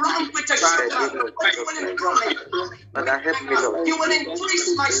to go around with a shutdown, but you will empower me. You will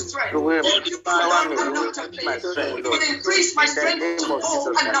increase my strength. You will not to fail. You will increase my strength to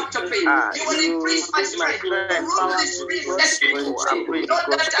go and not to fail. You will increase my strength to run this race Lord,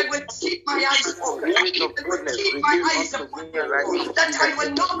 that I will keep my eyes open. Keep my eyes upon you. That I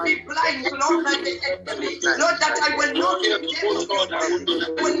will not be blind, Lord, by the enemy. Lord, that I will not be deaf. I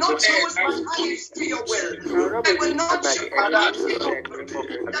will not close my eyes to your will. I will not shut my eyes to your will.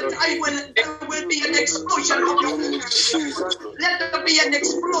 That there will be an explosion of your will. Let there be an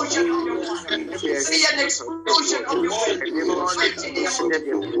explosion of your will. Be an explosion of your will. Mighty name of Jesus.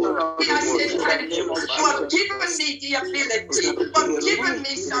 I say thank you. You have given me the ability. You have given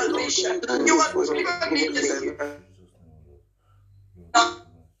me salvation. You have given me the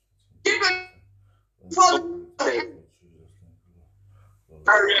given for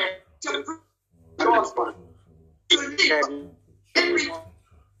to gospel, to live every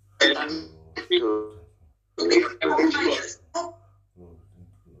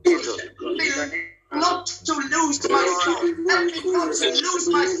not to lose myself, and not to lose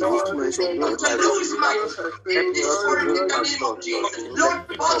myself, not to lose my in this word in the name of Jesus. Lord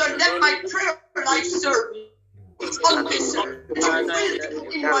Father, let my prayer life serve on this earth. Your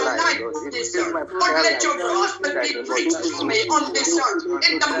will in my life on this earth. Lord, let your gospel be preached to me on this earth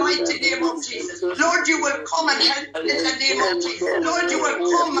in the mighty name of Jesus. Lord, you will come and help in the name of Jesus. Lord, you will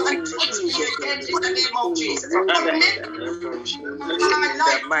come and touch me again in the name of Jesus. Make my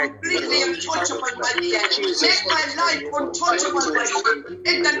life completely untouchable by the enemy. Make my life untouchable by you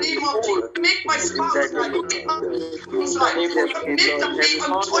in the name of Jesus. Make my spouse life, make my husband's life, make them be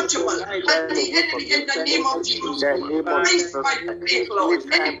untouchable by the enemy in the name of Jesus. Increase my faith, Lord.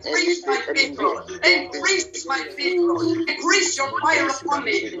 Increase my faith, Lord. Increase my faith, Lord. Increase your fire upon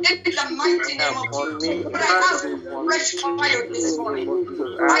me in the mighty name of Jesus. But I ask for fresh fire this morning.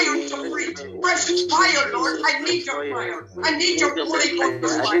 Fire to preach. Fresh fire, Lord. I need your fire. I need your Holy Ghost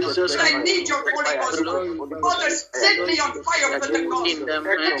fire. I need your Holy Ghost fire. Father, set me on fire for the gospel.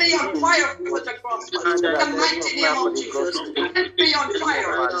 Set me on fire for the gospel. In the mighty name of Jesus. Set me on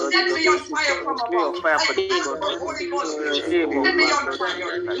fire. Set me on fire from above. I ask for Holy Ghost fire. Set me on fire.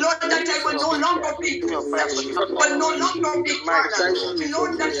 Lord, that I will no longer be flesh, will no longer be carnal.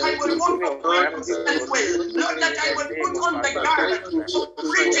 Lord, that I will walk upright and will. Lord, that I will put on the garment of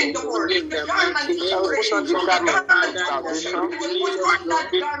preaching the word, the garment of preaching, the garment of worship. I will put on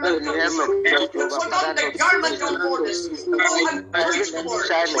that garment of worship. Put on the garment of holiness. Go and preach the word.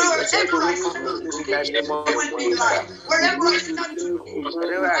 Wherever I stand, I will be light. Wherever I stand,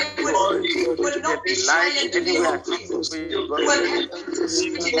 I will not be shy in the name of Jesus. Will help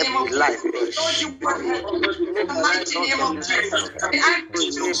in the name of Jesus. Lord, you will help in the mighty name of Jesus. In Acts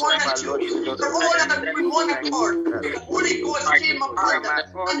 2:1 and 2, the whole of the one accord, the Holy Ghost came upon them,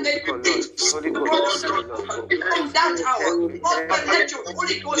 and they preached from that hour. But let your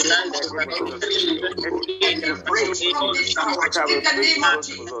Holy Ghost come upon them. Let them preach from this hour in the name of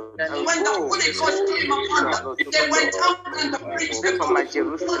Jesus. When the Holy Ghost came upon them, they went out and preached the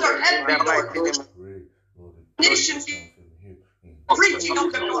gospel. Father, help me, Lord. Nations preaching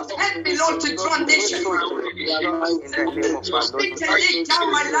of the gospel. Help me, Lord, to transition. Help me to lay down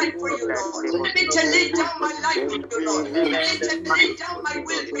my life for you, Lord. Help me to lay down my life for you, Lord. Help me to lay down my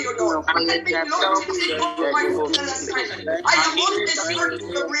will for you, Lord. Help me, Lord, to take up my personal assignment. I am on this earth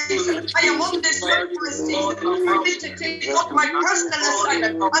for a reason. I am on this earth for a season. Help me to take up my personal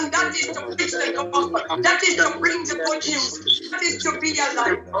assignment, and that is to preach the gospel. That is to bring the good news. That is to be a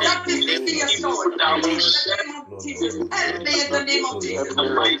light. That is to be a sword. In the name of Jesus, help me in the name of Jesus.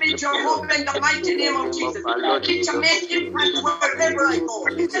 Help me, Jehovah, in the mighty name of Jesus. Help me to make impact wherever I go.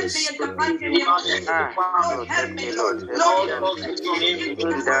 Help me in the mighty name of Jesus. Lord, help me, Lord. Lord, help me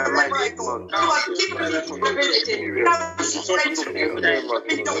wherever I go. You have given me the ability. You have strengthened me.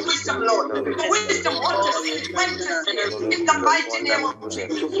 In the wisdom, Lord. The wisdom what to see, when to see. In the mighty name of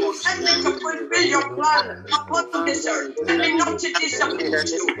Jesus. Help me to fulfill your plan upon this earth. Help me not to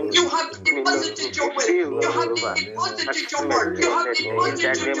disappoint you. You have deposited your will. You have deposited your word. You have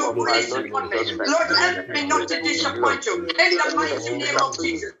deposited your grace upon me. Lord, help me not to disappoint you. In the mighty name of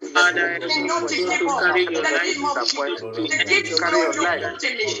Jesus. Help me not to give up. In the name of Jesus. The gifts, Lord, you put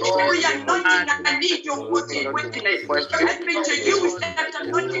in me. Every anointing that I need, you put in within it. Help me to use that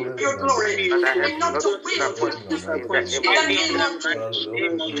anointing for your glory. Help me not to waste it. In the name of Jesus.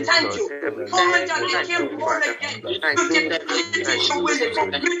 Thank you. Moment that I became born again, you deposited your will in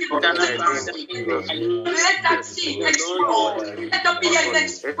me. You deposited your seed in me. Let that seed explode. Let there be an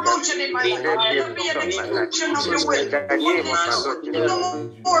explosion in my life. Let there be an explosion of your will. No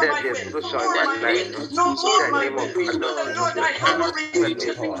more my will. No more my will. Lord, I have a reason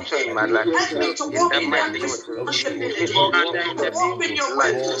to help me to walk in that responsibility. To walk in your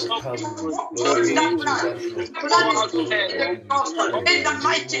will. To walk towards that plan. The plan is to be the gospel. In the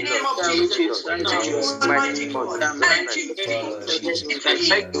mighty name of Jesus. Thank you, Almighty God. Thank you, Jesus. In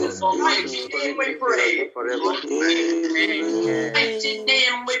Jesus' mighty name we pray. Mighty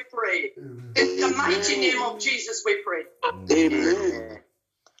name we pray. In the mighty name of Jesus we pray. Amen.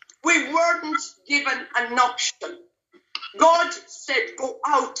 We weren't given an option. God said, go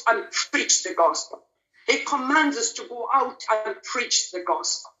out and preach the gospel. He commands us to go out and preach the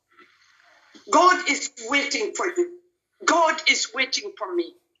gospel. God is waiting for you. God is waiting for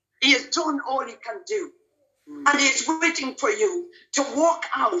me. He has done all he can do. And he is waiting for you to walk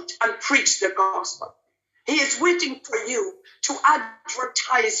out and preach the gospel. He is waiting for you to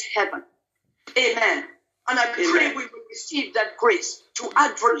advertise heaven. Amen. And I pray we will receive that grace to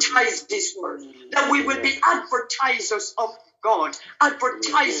advertise this word, that we will be advertisers of God,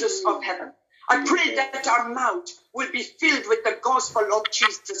 advertisers of heaven. I pray that our mouth will be filled with the gospel of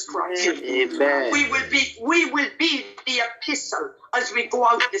Jesus Christ. Amen. We will be the epistle as we go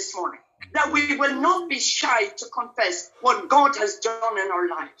out this morning. That we will not be shy to confess what God has done in our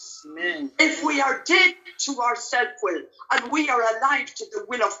lives. Amen. If we are dead to our self-will and we are alive to the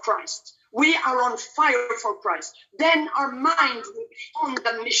will of Christ, we are on fire for Christ, then our mind will be on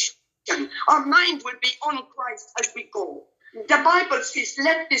the mission. Our mind will be on Christ as we go. The Bible says,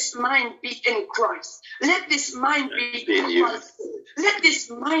 let this mind be in Christ. Let this mind be in Christ. Let this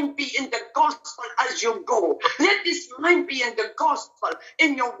mind be in the gospel as you go. Let this mind be in the gospel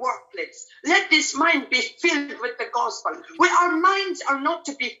in your workplace. Let this mind be filled with the gospel. Our minds are not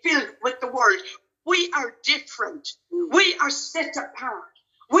to be filled with the world. We are different. We are set apart.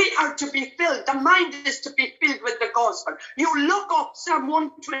 We are to be filled. The mind is to be filled with the gospel. You look up Psalm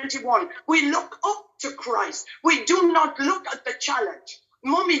 121. We look up to Christ. We do not look at the challenge.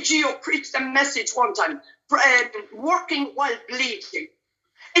 Mommy Gio preached a message one time, working while bleeding.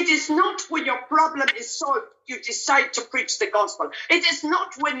 It is not when your problem is solved you decide to preach the gospel. It is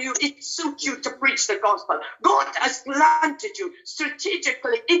not when it suits you to preach the gospel. God has planted you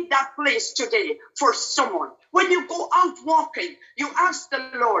strategically in that place today for someone. When you go out walking, you ask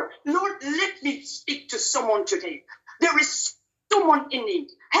the Lord, Lord, let me speak to someone today. There is someone in need.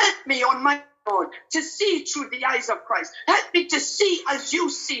 Help me on my God to see through the eyes of Christ. Help me to see as you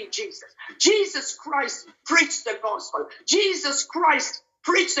see Jesus. Jesus Christ preached the gospel. Jesus Christ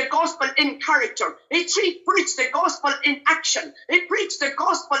preached the gospel in character. He preached the gospel in action. He preached the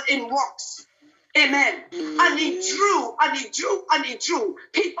gospel in works. Amen. And he drew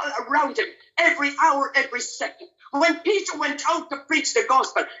people around him every hour, every second. When Peter went out to preach the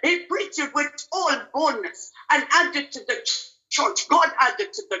gospel, he preached it with all boldness and added to the church. God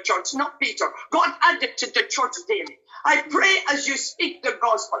added to the church, not Peter. God added to the church daily. I pray as you speak the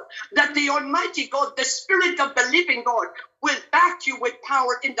gospel that the Almighty God, the Spirit of the living God, will back you with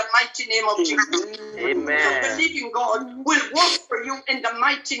power in the mighty name of Jesus. Amen. The living God will work for you in the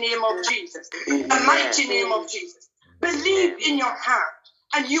mighty name of Jesus. In the mighty name of Jesus. Believe in your heart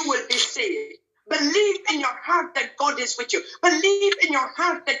and you will be saved. Believe in your heart that God is with you. Believe in your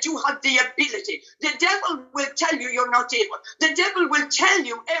heart that you have the ability. The devil will tell you you're not able. The devil will tell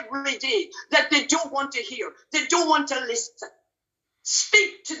you every day that they don't want to hear. They don't want to listen.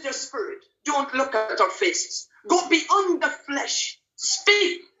 Speak to the Spirit. Don't look at our faces. Go beyond the flesh.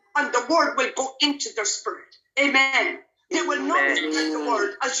 Speak and the word will go into their spirit. Amen. They will not look at the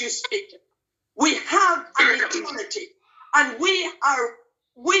word as you speak it. We have an eternity and we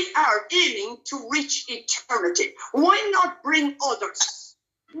are aiming to reach eternity. Why not bring others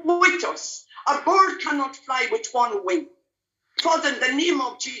with us? A bird cannot fly with one wing. Father, in the name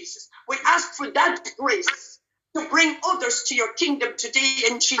of Jesus, we ask for that grace to bring others to your kingdom today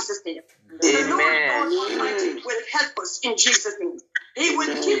in Jesus' name. The Lord God Almighty will help us in Jesus' name. He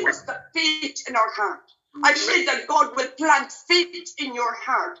will give us the faith in our heart. I pray that God will plant faith in your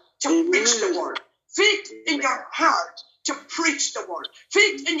heart to preach the word. Faith in your heart to preach the word.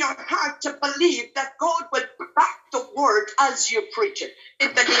 Faith in your heart to believe that God will back the word as you preach it.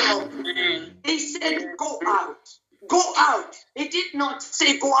 In the name of Jesus. He said, go out. Go out. He did not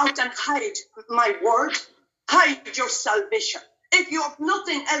say, go out and hide my word. Hide your salvation. If you have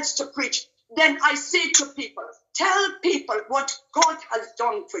nothing else to preach, then I say to people, tell people what God has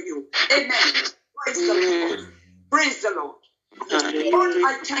done for you. Amen. Praise the Lord. Praise the Lord. Lord,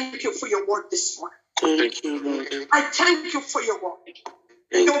 I thank you for your word this morning. Thank you, Lord. I thank you for your word.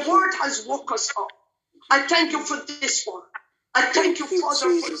 Your word has woke us up. I thank you for this word. I thank you,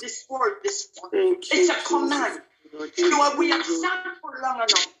 Father, for this word this morning. It's a command. We have sat for long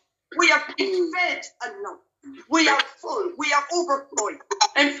enough. We have been fed enough. We are full. We are overflowing.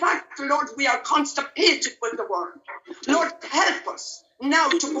 In fact, Lord, we are constipated with the word. Lord, help us now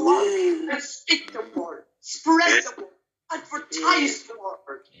to go out and speak the word. Spread the word. Advertise the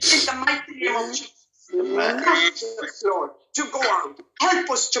word. In the mighty name of Jesus. Help us, Lord, to go out.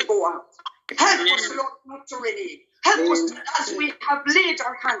 Help us to go out. Help us, Lord, not to renege. Help us, as we have laid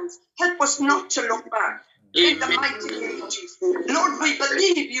our hands, help us not to look back. In the mighty name of Jesus. Lord, we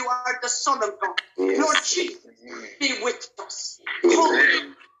believe you are the Son of God. Lord Jesus, be with us.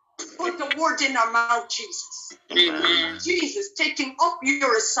 Put the word in our mouth, Jesus. Jesus, taking up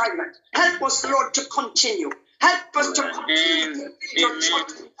your assignment. Help us, Lord, to continue. Help us to continue to be your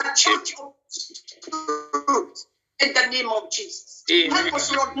church, a church of truth. In the name of Jesus. Help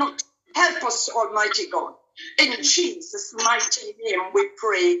us, Lord, not help us, Almighty God, In Jesus' mighty name we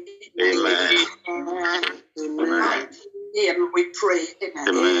pray. Amen. In the mighty name we pray.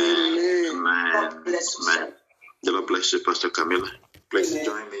 Amen. God bless you. Amen. The Lord bless you, Pastor Camilla. Please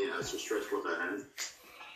join me as you stretch forth your hand.